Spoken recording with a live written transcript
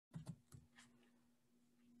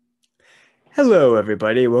Hello,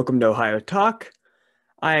 everybody. Welcome to Ohio Talk.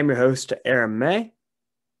 I am your host, Aaron May.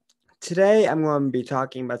 Today, I'm going to be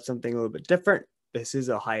talking about something a little bit different. This is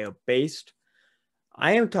Ohio-based.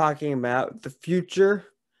 I am talking about the future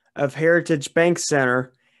of Heritage Bank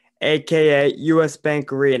Center, aka U.S.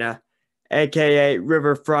 Bank Arena, aka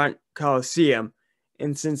Riverfront Coliseum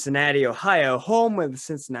in Cincinnati, Ohio, home of the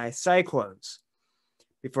Cincinnati Cyclones.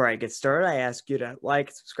 Before I get started, I ask you to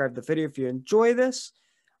like, subscribe to the video if you enjoy this.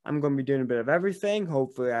 I'm going to be doing a bit of everything.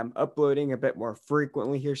 Hopefully, I'm uploading a bit more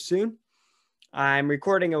frequently here soon. I'm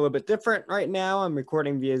recording a little bit different right now. I'm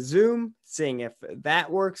recording via Zoom, seeing if that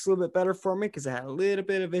works a little bit better for me because I had a little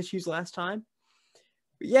bit of issues last time.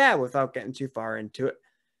 But yeah, without getting too far into it.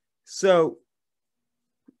 So,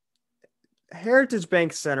 Heritage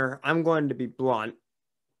Bank Center, I'm going to be blunt,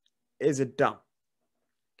 is a dump.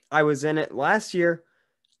 I was in it last year,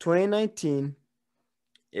 2019.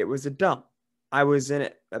 It was a dump. I was in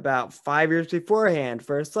it about 5 years beforehand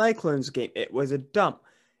for a Cyclones game. It was a dump.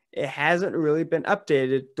 It hasn't really been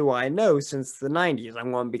updated, do I know, since the 90s.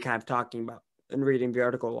 I'm going to be kind of talking about and reading the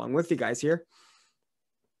article along with you guys here.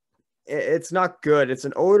 It's not good. It's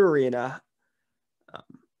an old arena.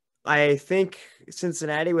 I think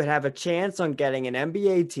Cincinnati would have a chance on getting an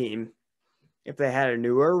NBA team if they had a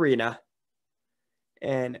newer arena.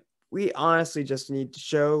 And we honestly just need to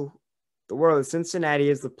show the world that Cincinnati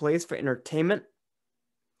is the place for entertainment,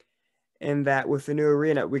 and that with the new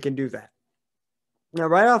arena, we can do that. Now,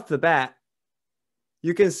 right off the bat,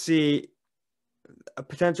 you can see a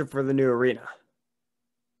potential for the new arena.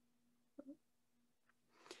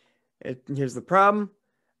 Here's the problem.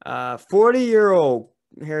 40-year-old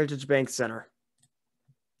Heritage Bank Center.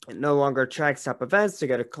 It no longer attracts top events to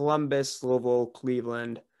go to Columbus, Louisville,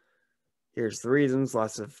 Cleveland. Here's the reasons.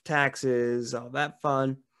 Lots of taxes, all that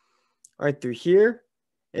fun. Right through here,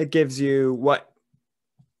 it gives you what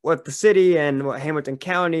the city and what Hamilton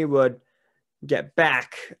County would get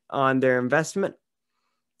back on their investment,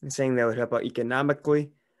 and saying that would help out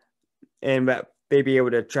economically and that they'd be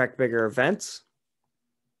able to attract bigger events.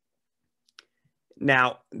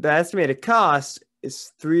 Now, the estimated cost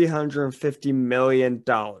is $350 million.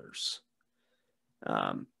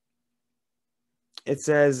 It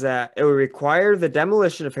says that it would require the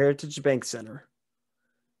demolition of Heritage Bank Center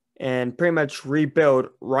and pretty much rebuild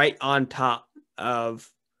right on top of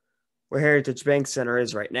where Heritage Bank Center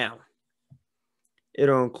is right now.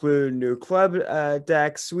 It'll include new club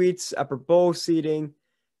decks, suites, upper bowl seating,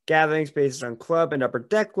 gathering spaces on club and upper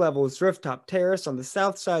deck levels, rooftop terrace on the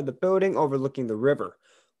south side of the building overlooking the river,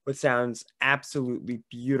 which sounds absolutely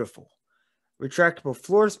beautiful. Retractable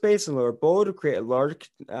floor space and lower bowl to create a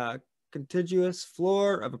large contiguous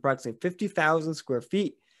floor of approximately 50,000 square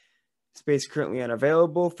feet. Space currently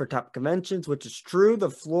unavailable for top conventions, which is true. The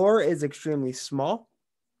floor is extremely small.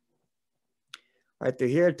 Right through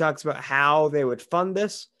here, it talks about how they would fund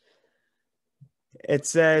this. It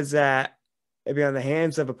says that it'd be on the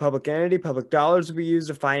hands of a public entity. Public dollars would be used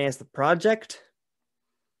to finance the project.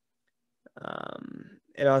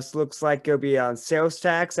 It also looks like it'll be on sales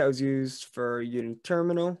tax that was used for Union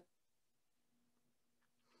Terminal.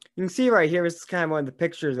 You can see right here, this is kind of one of the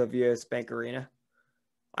pictures of US Bank Arena.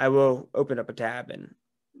 I will open up a tab and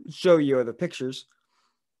show you the pictures.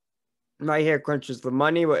 Right here crunches the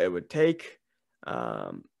money, what it would take,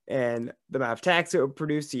 and the amount of tax it would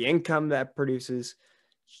produce, the income that produces,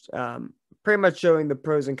 pretty much showing the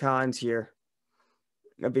pros and cons here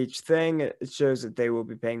of each thing. It shows that they will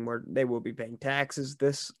be paying more, they will be paying taxes.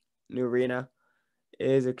 This new arena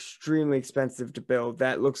is extremely expensive to build.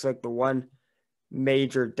 That looks like the one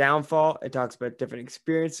major downfall. It talks about different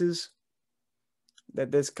experiences that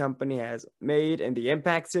this company has made and the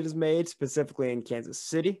impacts it has made, specifically in Kansas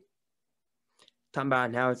City. Talking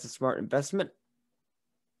about how it's a smart investment.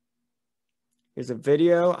 Here's a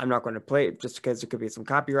video. I'm not going to play it just because there could be some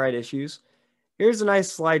copyright issues. Here's a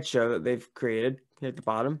nice slideshow that they've created here at the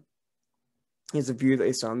bottom. Here's a view that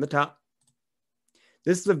you saw on the top.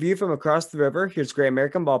 This is the view from across the river. Here's Great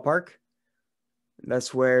American Ballpark.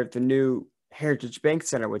 That's where the new Heritage Bank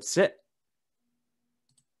Center would sit.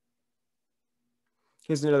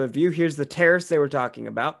 Here's another view. Here's the terrace they were talking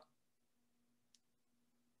about.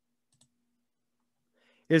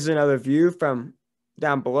 Here's another view from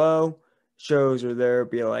down below. Shows where there will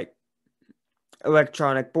be like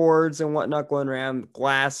electronic boards and whatnot going around,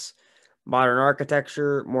 glass, modern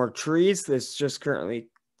architecture, more trees. There's just currently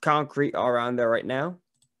concrete all around there right now.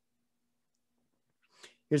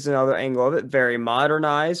 Here's another angle of it, very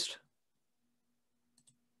modernized.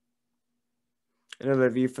 Another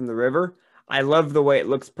view from the river. I love the way it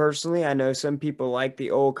looks personally. I know some people like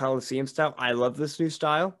the old Coliseum style. I love this new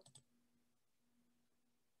style.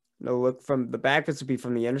 No look from the back. This would be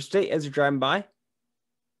from the interstate as you're driving by.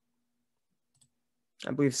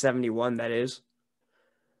 I believe 71, that is.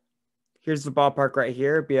 Here's the ballpark right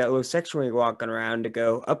here. It'd be that little section where you're walking around to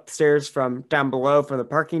go upstairs from down below from the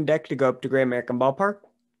parking deck to go up to Great American Ballpark.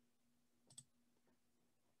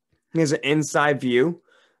 Here's an inside view.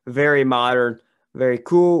 Very modern, very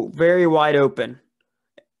cool, very wide open.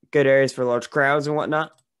 Good areas for large crowds and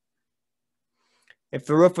whatnot. If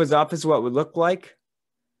the roof was up, this is what it would look like.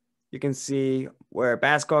 You can see where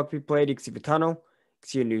basketball could be played. You can see the tunnel. You can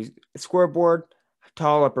see a new scoreboard,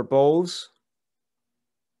 tall upper bowls.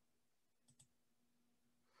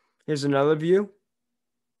 Here's another view.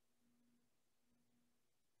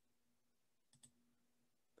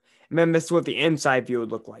 And then this is what the inside view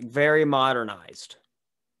would look like. Very modernized.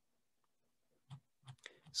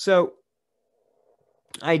 So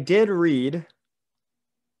I did read,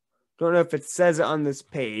 don't know if it says it on this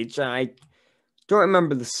page, and I don't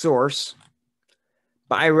remember the source,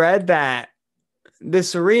 but I read that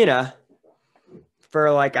this arena for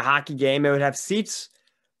like a hockey game, it would have seats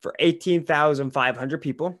for 18,500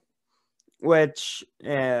 people, which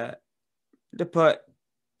to put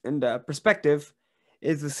into perspective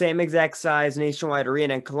is the same exact size Nationwide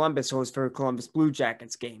Arena in Columbus hosts for Columbus Blue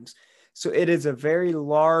Jackets games. So it is a very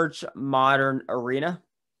large modern arena.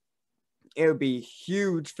 It would be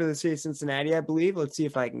huge for the city of Cincinnati, I believe. Let's see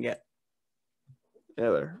if I can get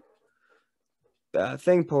another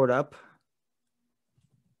thing pulled up.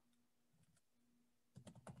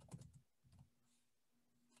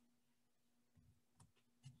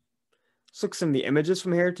 Let's look at some of the images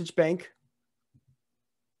from Heritage Bank.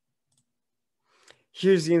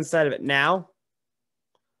 Here's the inside of it now.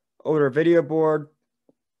 Older video board.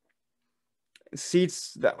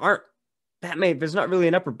 Seats that aren't that many. There's not really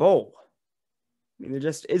an upper bowl. I mean, there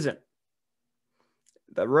just isn't.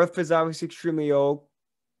 The roof is obviously extremely old.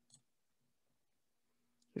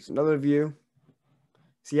 Here's another view.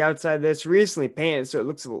 See outside this, recently painted, so it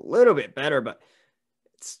looks a little bit better, but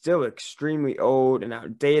it's still extremely old and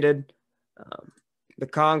outdated. The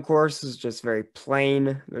concourse is just very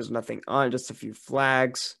plain. There's nothing on, just a few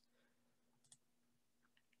flags.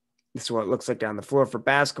 This is what it looks like down the floor for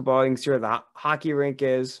basketball. You can see where the hockey rink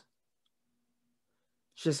is.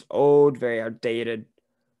 It's just old, very outdated.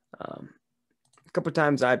 A couple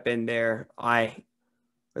times I've been there, I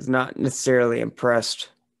was not necessarily impressed.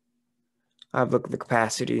 I've looked at the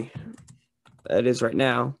capacity that it is right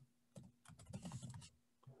now.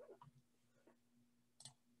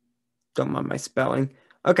 Don't mind my spelling.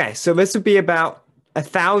 Okay, so this would be about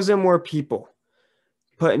 1,000 more people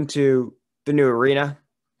put into the new arena.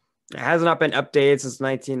 It has not been updated since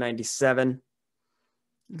 1997.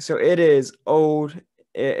 So it is old.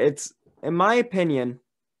 It's, in my opinion,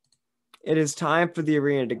 it is time for the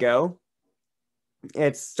arena to go.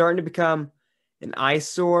 It's starting to become an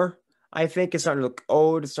eyesore. I think it's starting to look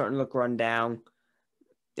old. It's starting to look run down.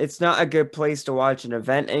 It's not a good place to watch an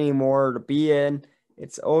event anymore, to be in.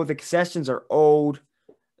 It's old. The concessions are old.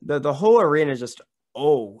 The whole arena is just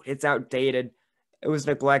old. It's outdated. It was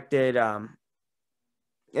neglected.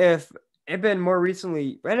 If it had been more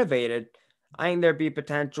recently renovated, I think there'd be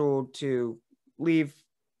potential to leave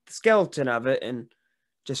the skeleton of it and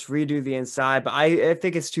just redo the inside. But I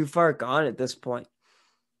think it's too far gone at this point.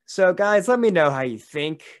 So, guys, let me know how you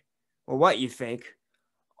think or what you think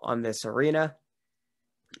on this arena.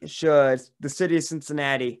 Should the city of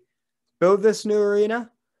Cincinnati build this new arena?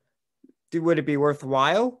 Would it be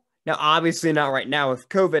worthwhile? Now, obviously not right now with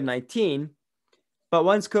COVID-19, but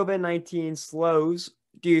once COVID-19 slows,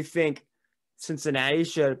 do you think Cincinnati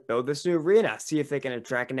should build this new arena? See if they can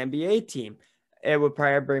attract an NBA team. It would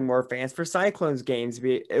probably bring more fans for Cyclones games.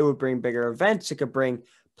 It would bring bigger events. It could bring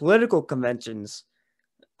political conventions.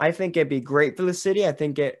 I think it'd be great for the city. I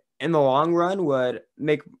think it, in the long run, would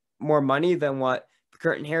make more money than what the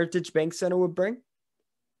current Heritage Bank Center would bring.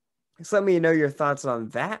 So let me know your thoughts on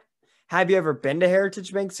that. Have you ever been to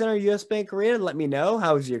Heritage Bank Center, US Bank Arena? Let me know.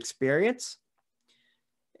 How was your experience?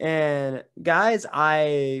 And guys,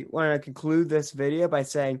 I want to conclude this video by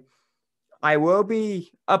saying I will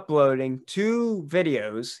be uploading 2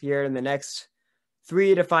 videos here in the next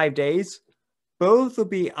 3 to 5 days. Both will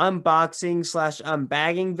be unboxing /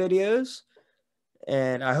 unbagging videos.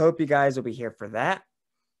 And I hope you guys will be here for that.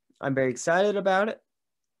 I'm very excited about it.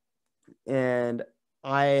 And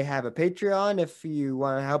I have a Patreon if you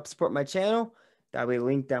want to help support my channel. That'll be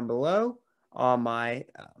linked down below. All my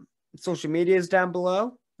social media is down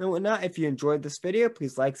below and whatnot. If you enjoyed this video,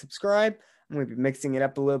 please like, subscribe. I'm going to be mixing it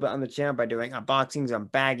up a little bit on the channel by doing unboxings,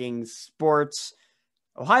 unbaggings, sports,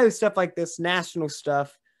 Ohio stuff like this, national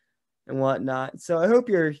stuff, and whatnot. So I hope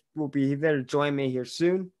you will be there to join me here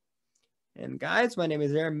soon. And guys, my name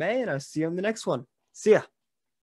is Aaron May, and I'll see you on the next one. See ya.